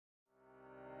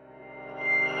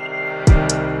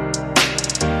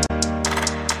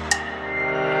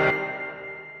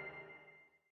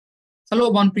Hello,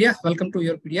 Bonpriya. Welcome to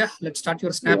YourPedia. Let's start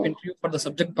your snap interview for the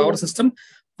subject power system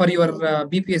for your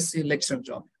BPSC lecturer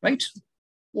job, right?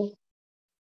 Yes.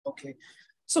 Okay.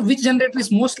 So which generator is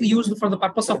mostly used for the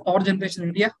purpose of power generation in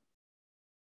India?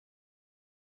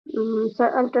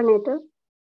 Sir, alternator.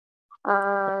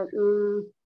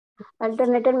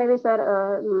 Alternator maybe,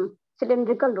 sir,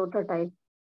 cylindrical rotor type.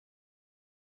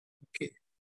 Okay.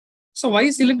 So why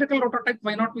cylindrical rotor type?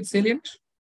 Why not with salient?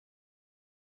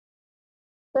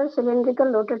 Sir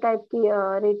cylindrical rotor type की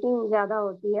rating ज्यादा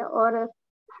होती है और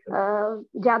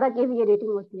ज्यादा KVA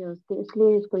rating होती है उसकी,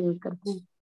 इसलिए इसको यूज करते हैं.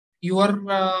 Your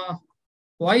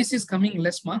voice is coming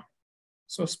less, ma.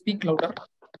 So speak louder.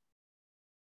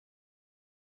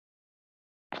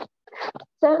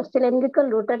 Sir cylindrical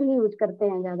rotor he use करते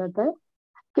हैं ज्यादातर,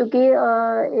 क्योंकि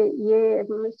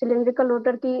ये सिलेंड्रिकल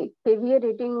रोटर की केवीए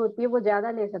रेटिंग होती है, वो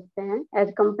ज्यादा ले सकते हैं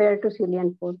एज कम्पेयर टू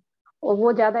सिलियन पोल, और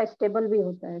वो ज्यादा स्टेबल भी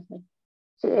होता है सर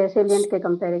salient के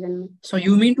comparison में. So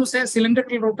you mean to say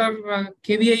cylindrical rotor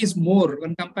KVA is more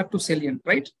when compared to salient,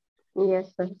 right? Yes,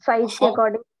 sir. Size के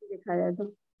according देखा जाए तो.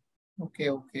 Okay,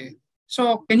 okay.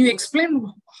 So can you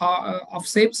explain how of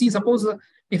shape? See, suppose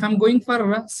if I'm going for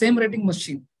a same rating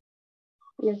machine.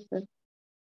 Yes, sir.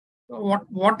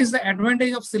 What is the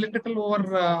advantage of cylindrical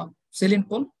over salient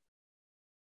pole?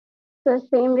 Sir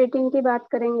same rating की बात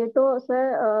करेंगे तो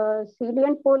sir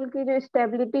Cillian पोल की जो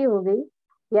stability होगी,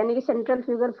 यानी कि central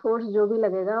fugal force जो भी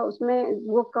लगेगा उसमें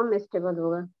वो कम स्टेबल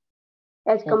होगा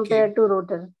as compare to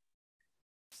rotor.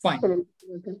 Fine.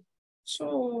 So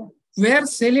where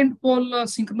salient pole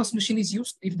synchronous machine is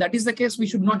used, if that is the case, we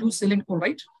should not use salient pole,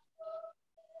 right?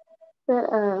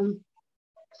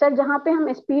 Sir जहाँ पे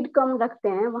हम स्पीड कम रखते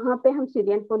हैं वहाँ पे हम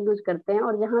सिलियन पोल यूज करते हैं,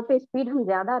 और जहाँ पे स्पीड हम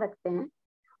ज्यादा रखते हैं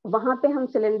वहाँ पे हम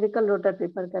सिलेंड्रिकल रोटर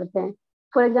प्रेफर करते हैं.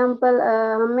 फॉर एग्जाम्पल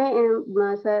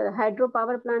हमें सर हाइड्रो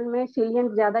पावर प्लांट में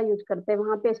सिलियंट ज्यादा यूज करते हैं,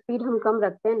 वहाँ पे स्पीड हम कम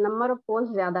रखते हैं, नंबर ऑफ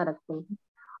पोल्स ज्यादा रखते हैं.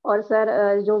 और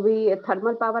सर जो भी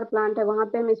थर्मल पावर प्लांट है वहाँ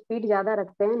पे हम स्पीड ज्यादा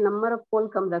रखते हैं, नंबर ऑफ पोल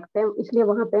कम रखते हैं, इसलिए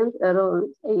वहाँ पे हम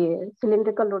ये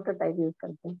सिलिंड्रिकल रोटर टाइप यूज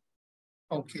करते हैं.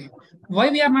 Okay. Why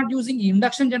we are not using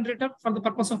induction generator for the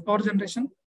purpose of power generation?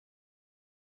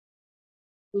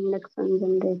 Induction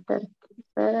generator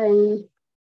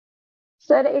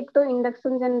sir एक तो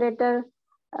इंडक्शन जनरेटर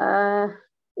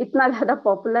इतना ज्यादा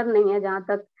पॉपुलर नहीं है जहां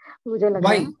तक मुझे लग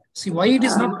रहा है. See, why it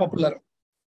is not popular?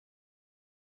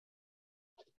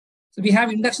 So we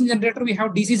have induction generator, we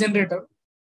have DC generator.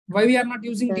 Why we are not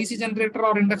using DC generator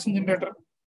or induction generator?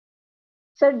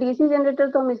 Sir DC generator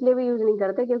तो हम इसलिए भी यूज नहीं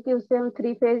करते क्योंकि उससे हम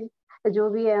 3 फेज जो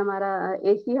भी है हमारा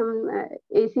एसी, हम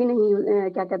एसी नहीं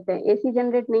क्या कहते हैं एसी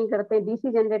जनरेट नहीं करते,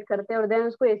 डीसी जनरेट करते हैं और देन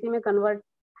उसको एसी में कन्वर्ट,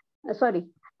 सॉरी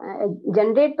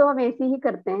जनरेट तो हम एसी ही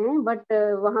करते हैं बट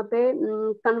वहाँ पे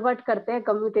कन्वर्ट करते हैं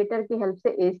कम्यूटेटर की हेल्प से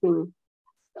एसी में,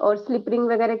 और स्लिप रिंग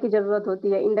वगैरह की जरूरत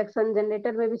होती है. इंडक्शन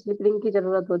जनरेटर में भी स्लिप रिंग की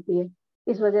जरूरत होती है,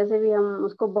 इस वजह से भी हम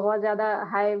उसको बहुत ज्यादा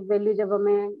हाई वैल्यू जब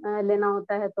हमें लेना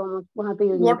होता है तो हम वहाँ पे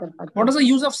यूज नहीं कर पाते. What is the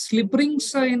use of slip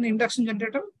rings in induction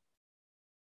generator?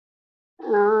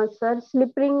 Sir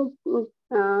slip ring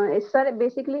sir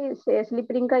basically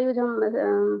slip ring का यूज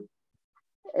हम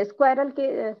स्क्वायरल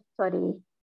के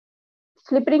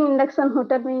स्लिप रिंग इंडक्शन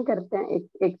मोटर में ही करते हैं. एक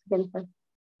second sir,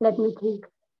 let me think.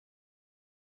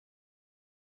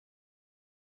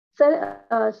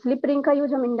 Sir slip ring का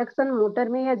use हम induction motor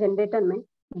में या जनरेटर में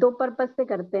 2 पर्पज से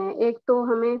करते हैं. एक तो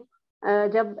हमें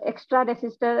जब एक्स्ट्रा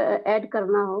रेसिस्टर ऐड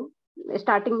करना हो,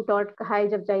 स्टार्टिंग टॉर्क हाई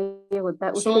जब चाहिए होता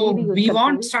है उसके लिए भी यूज करते हैं. So we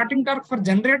want starting torque for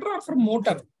generator or for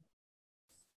motor?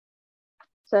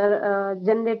 Sir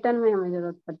generator में हमें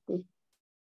जरूरत पड़ती है.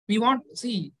 We want,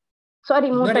 see,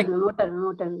 sorry, motor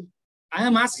में. I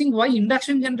am asking why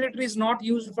induction generator is not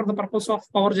used for the purpose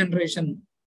of power generation.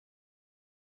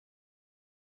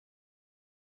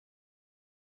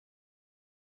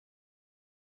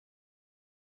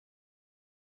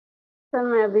 Sir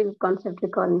मैं अभी concept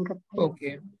recall नहीं करता.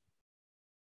 Okay,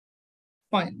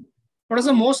 fine. What is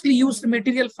the mostly used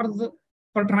material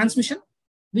for transmission?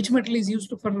 Which material is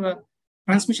used for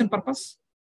transmission purpose?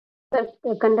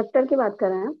 Sir conductor की बात कर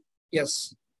रहे हैं. Yes.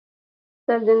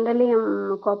 Sir generally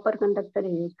हम कॉपर कंडक्टर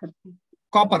ही यूज करते हैं.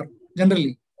 Copper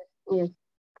generally? Yes,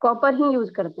 कॉपर ही यूज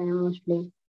करते हैं mostly.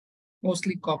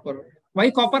 Mostly copper.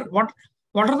 Why copper? What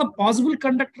are the possible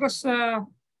conductors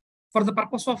for the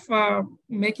purpose of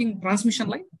making transmission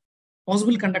line?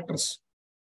 Possible conductors.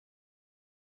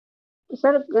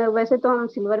 Sir वैसे तो हम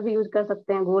silver भी use कर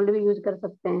सकते हैं, गोल्ड भी यूज कर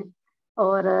सकते हैं,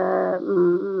 और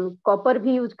कॉपर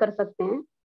भी यूज कर सकते हैं,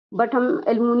 बट हम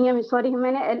एल्युमिनियम, सॉरी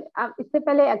मैंने इससे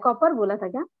पहले कॉपर बोला था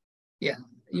क्या?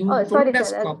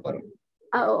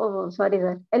 सॉरी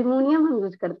सर, एल्युमिनियम हम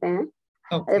यूज करते हैं.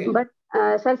 बट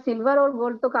सर सिल्वर और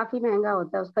गोल्ड तो काफी महंगा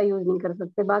होता है, उसका यूज नहीं कर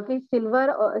सकते। बाकी सिल्वर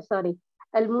और सॉरी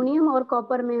एल्युमिनियम और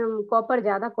कॉपर में हम, कॉपर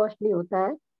ज्यादा कॉस्टली होता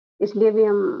है, इसलिए भी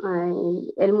हम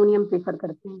एल्युमिनियम प्रीफर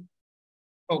करते हैं।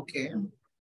 Okay,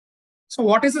 so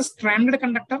what is a stranded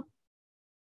conductor?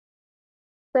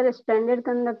 Sir standard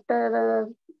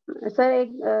conductor sir एक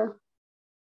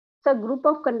सर ग्रुप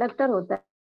ऑफ कंडक्टर होता है,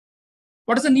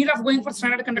 what is the need of going for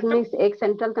standard conductor? इसमें एक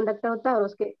सेंट्रल कंडक्टर होता है और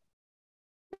उसके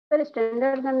सर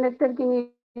स्टैंडर्ड कंडक्टर की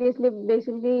नीड इसलिए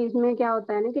बेसिकली इसमें क्या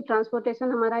होता है ना कि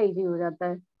ट्रांसपोर्टेशन हमारा इजी हो जाता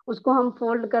है, उसको हम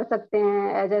फोल्ड कर सकते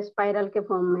हैं एज ए स्पाइरल के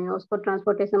फॉर्म में, उसको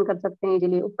ट्रांसपोर्टेशन कर सकते हैं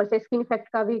इजीली। ऊपर से स्किन इफेक्ट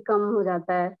का भी कम हो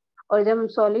जाता है। और जब हम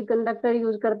सॉलिड कंडक्टर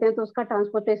यूज करते हैं तो उसका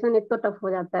ट्रांसपोर्टेशन एक तो टफ हो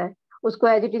जाता है, उसको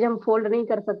एज इट इज हम फोल्ड नहीं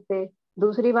कर सकते।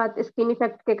 दूसरी बात स्किन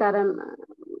इफेक्ट के कारण,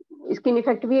 स्किन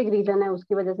इफेक्ट भी एक रीजन है,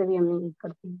 उसकी वजह से भी हम नहीं यूज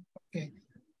करते हैं। Okay.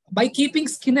 By keeping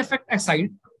skin effect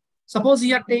aside, suppose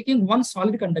you are taking one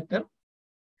solid conductor,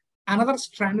 another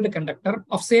stranded conductor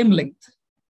of same length.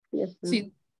 Yes, sir. See,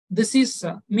 this is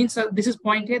means this is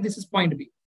point A, this is point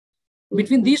B.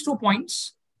 Between these 2 points,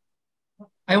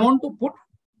 I want to put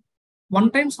one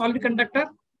time solid conductor,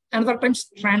 another time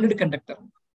stranded conductor.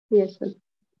 Yes, sir.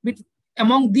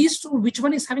 Among these two, which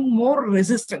one is having more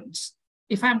resistance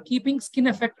if I am keeping skin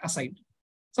effect aside?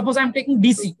 Suppose I am taking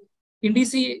DC. In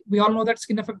DC, we all know that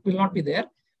skin effect will not be there.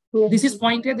 Yes. This is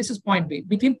point A, this is point B.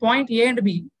 Between point A and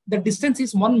B, the distance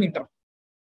is 1 meter.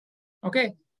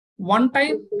 Okay. One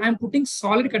time I am putting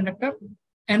solid conductor,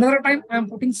 another time I am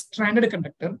putting stranded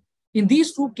conductor. In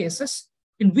these 2 cases,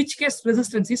 in which case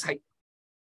resistance is high?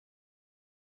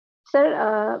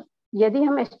 Sir यदि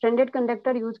हम stranded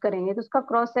conductor use करेंगे तो उसका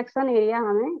cross section area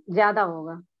हमें ज्यादा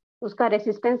होगा, उसका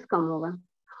resistance कम होगा।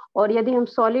 और यदि हम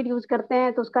सॉलिड यूज करते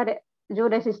हैं तो उसका जो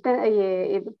रेसिस्टेंस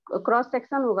ये क्रॉस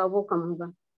सेक्शन होगा वो कम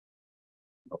होगा।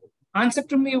 Answer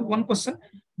to me one question: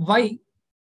 why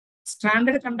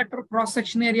stranded conductor cross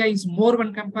section area is more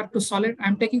when compared to solid? I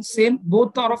am taking same,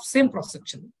 both are of same cross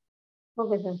section.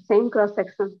 Okay, sir. Same cross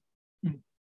section.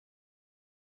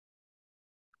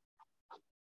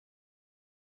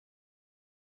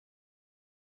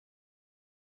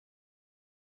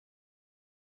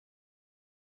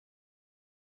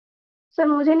 Sir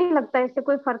मुझे नहीं लगता इससे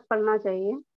कोई फर्क पड़ना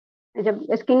चाहिए जब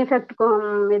skin effect को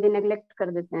हम यदि नेग्लेक्ट कर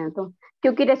देते हैं तो,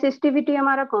 क्योंकि रेसिस्टिविटी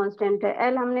हमारा कांस्टेंट है,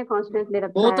 एल हमने कांस्टेंट ले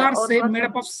रखा है। Both are same, made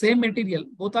up of same material.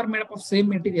 Both are made up of same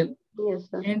material. Yes,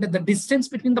 sir. And the distance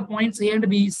between the points A and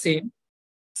B is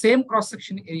same cross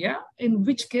section area, in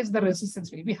which case the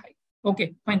resistance will be high. Okay,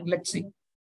 fine. Let's see.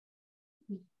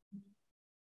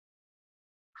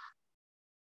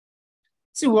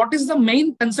 See, what is the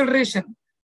main consideration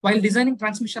while designing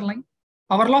transmission line?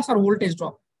 Power loss or voltage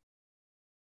drop?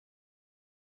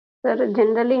 Sir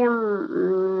generally हम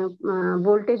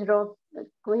voltage drop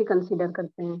को ही consider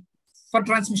करते हैं for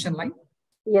transmission line.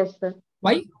 Yes sir.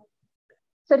 Why?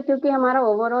 Sir क्योंकि हमारा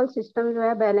overall system जो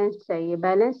है balance चाहिए,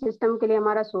 balance system के लिए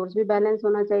हमारा सोर्स भी बैलेंस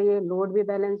होना चाहिए, लोड भी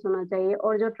बैलेंस होना चाहिए,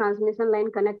 और जो ट्रांसमिशन लाइन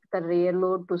कनेक्ट कर रही है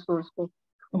लोड टू सोर्स को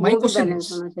वो भी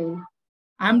बैलेंस होना चाहिए।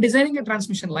 I am designing a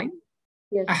transmission line.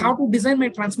 Yes, I have to design my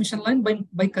transmission line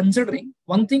by considering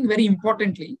one thing very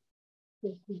importantly.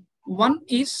 One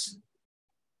is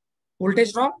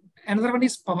voltage drop, another one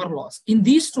is power loss. In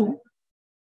these two,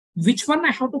 which one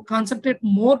I have to concentrate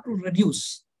more to reduce?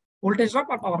 Voltage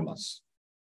drop or power loss?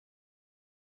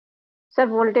 Sir,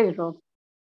 voltage drop.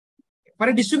 For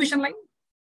a distribution line?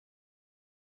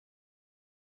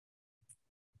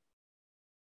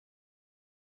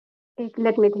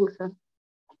 Let me think, sir.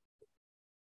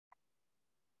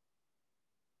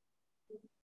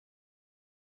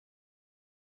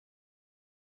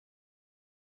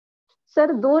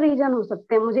 Sir दो reason हो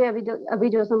सकते हैं मुझे अभी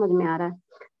जो समझ में आ रहा है।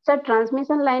 सर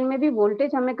ट्रांसमिशन लाइन में भी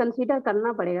वोल्टेज हमें कंसीडर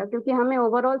करना पड़ेगा क्योंकि हमें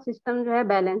ओवरऑल सिस्टम जो है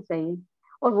बैलेंस चाहिए,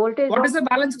 और voltage what is the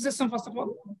balance system first of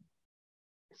all?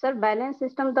 Sir balance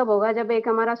system तब होगा जब एक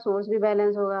हमारा सोर्स भी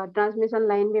बैलेंस होगा, ट्रांसमिशन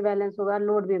लाइन भी बैलेंस होगा,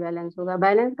 लोड भी बैलेंस होगा।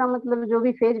 बैलेंस का मतलब जो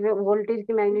भी फेज वोल्टेज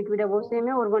की मैग्नीट्यूड है वो सेम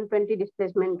है और 120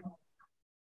 डिस्प्लेसमेंट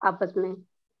आपस में।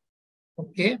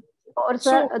 ओके, और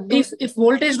sir if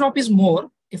voltage drop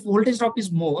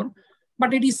is more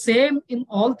but it is same in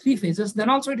all three phases,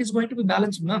 then also it is going to be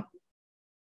balanced, na?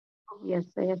 Yes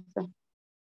sir.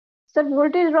 Sir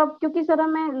voltage drop क्योंकि sir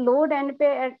हमें load and पे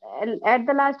at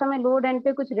the last हमें load and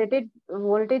पे कुछ rated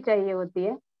voltage चाहिए होती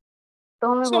है, तो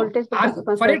हमें voltage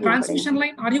for a transmission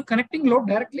line are you connecting load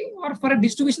directly or for a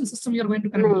distribution system you are going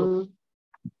to connect load?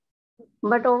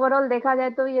 But overall देखा जाए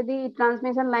तो यदि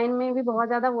ट्रांसमिशन लाइन में भी बहुत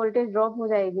ज्यादा वोल्टेज ड्रॉप हो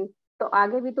जाएगी तो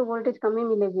आगे भी तो वोल्टेज कम ही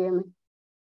मिलेगी हमें।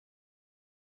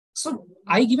 So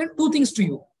I given two things to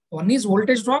you. One is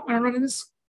voltage drop and one is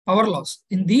power loss.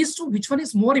 In these two, which one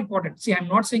is more important? See, I'm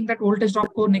not saying that voltage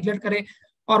drop ko neglect kare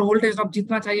or voltage drop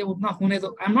jitna chahiye utna hone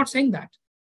do. I'm not saying that.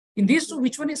 In these two,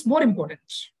 which one is more important?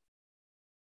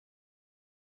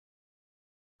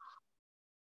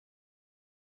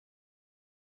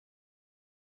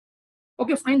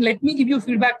 Okay, fine. Let me give you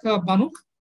feedback, Banu.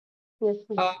 Yes,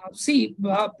 see,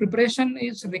 preparation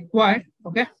is required.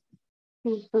 Okay.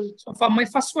 yes, So for my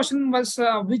first question was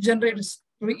which generator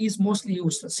is mostly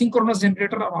used, synchronous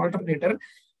generator or alternator?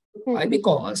 Why?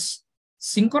 Because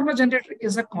synchronous generator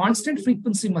is a constant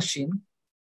frequency machine.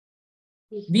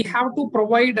 We have to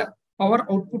provide power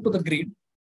output to the grid.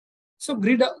 So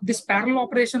grid, this parallel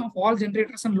operation of all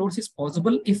generators and loads is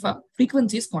possible if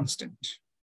frequency is constant.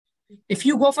 If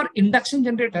you go for induction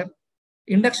generator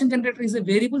is a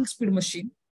variable speed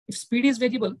machine. If speed is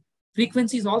variable,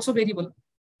 frequency is also variable.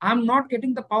 I'm not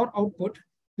getting the power output,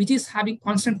 which is having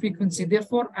constant frequency.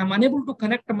 Therefore, I'm unable to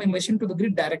connect my machine to the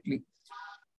grid directly.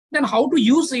 Then how to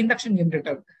use the induction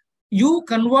generator? You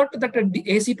convert that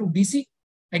AC to DC,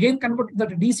 again convert that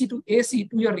DC to AC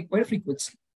to your required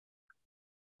frequency.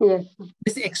 yes,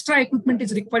 This extra equipment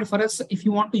is required for us if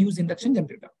you want to use induction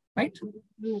generator, right?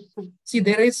 yes, See,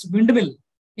 there is windmill.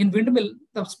 In windmill,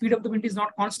 the speed of the wind is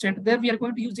not constant. There we are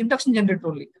going to use induction generator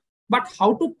only. But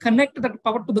how to connect that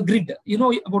power to the grid? You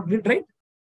know about grid, right?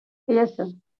 yes, sir.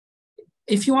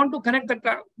 If you want to connect that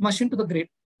machine to the grid,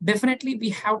 definitely we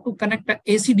have to connect the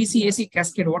AC, DC, AC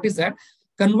cascade. What is that?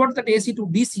 Convert that AC to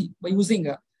DC by using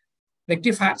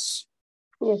rectifiers.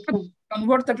 Yes, sir.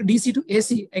 Convert that DC to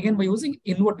AC again by using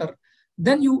inverter.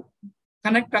 Then you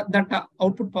connect that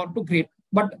output power to grid.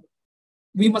 But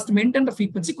we must maintain the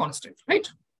frequency constant, right?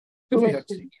 50 Yes,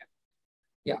 Hertz.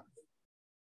 Yeah.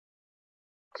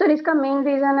 Sir इसका main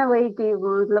reason है वही कि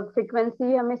मतलब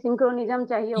frequency हमें synchronism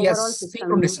चाहिए overall system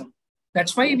में. Synchronism.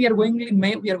 That's why we are going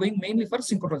mainly for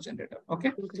synchronous generator.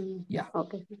 Okay. Yeah.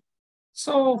 Okay.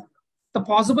 So the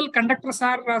possible conductors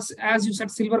are, as you said,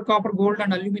 silver, copper, gold,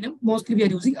 and aluminum. Mostly we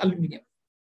are using aluminum,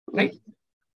 right?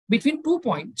 Between 2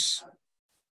 points,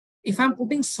 if I'm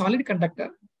putting solid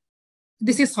conductor,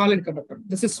 this is solid conductor.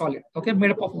 This is solid. Okay,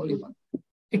 made up of only one.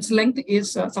 Its length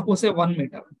is suppose say 1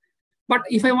 meter. But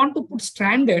if I want to put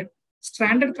stranded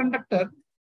conductor,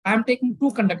 I am taking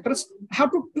 2 conductors. I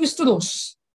have to twist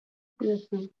those. Yes,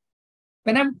 sir.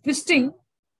 When I'm twisting,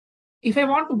 if I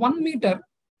want 1 meter,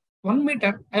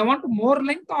 I want more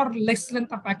length or less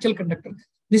length of actual conductor.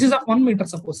 This is of 1 meter,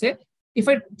 suppose say. If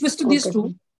I twist these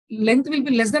two, length will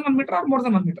be less than 1 meter or more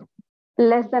than 1 meter?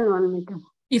 Less than 1 meter.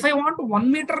 If I want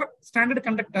 1 meter standard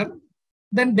conductor,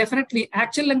 then definitely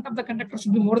actual length of the conductor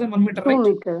should be more than 1 meter, right? 2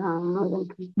 meter, more than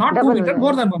 2. Not 2 meter,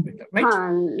 more than 1 meter, right?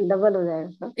 Double हो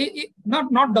जाएगा, sir.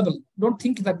 Not double. Don't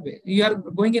think that way. You are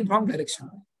going in wrong direction.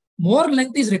 More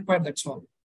length is required, that's all.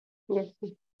 Yes, sir.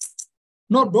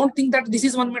 No, don't think that this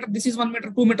is 1 meter, this is 1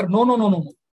 meter, 2 meter.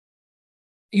 No.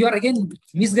 You are again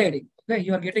misguiding. Okay,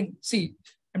 you are getting, see,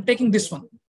 I'm taking this one,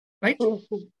 right? Yes,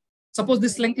 sir. Suppose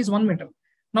this length is 1 meter.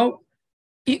 Now,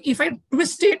 if I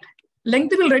twist it,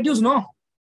 length will reduce, no?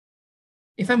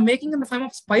 If I'm making in the form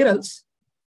of spirals,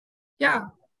 yeah,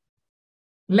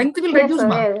 length will reduce.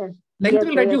 Yes, length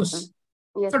will reduce.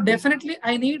 Yes, so definitely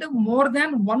I need more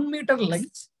than 1 meter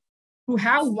length to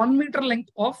have 1 meter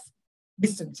length of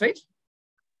distance, right?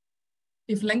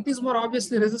 If length is more,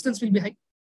 obviously resistance will be high.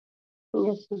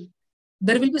 Yes, sir.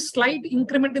 There will be slight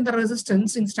increment in the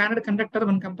resistance in standard conductor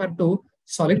when compared to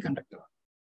solid conductor,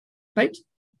 right?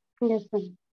 Yes, sir.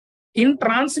 In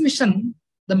transmission,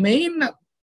 the main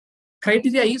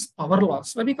criteria is power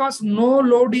loss. Why? Because no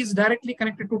load is directly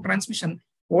connected to transmission.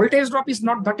 Voltage drop is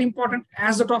not that important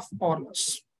as that of power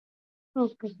loss.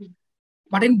 Okay.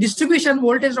 But in distribution,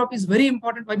 voltage drop is very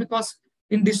important. Why? Because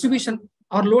in distribution,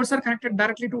 our loads are connected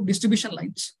directly to distribution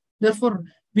lines. Therefore,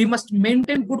 we must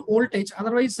maintain good voltage.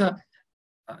 Otherwise,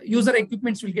 user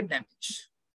equipments will get damaged.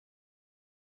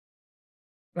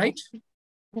 Right?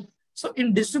 So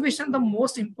in distribution, the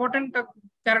most important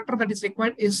character that is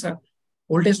required is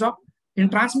voltage drop. In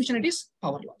transmission, it is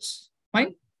power loss.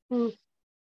 Fine? Mm.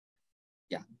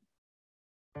 Yeah.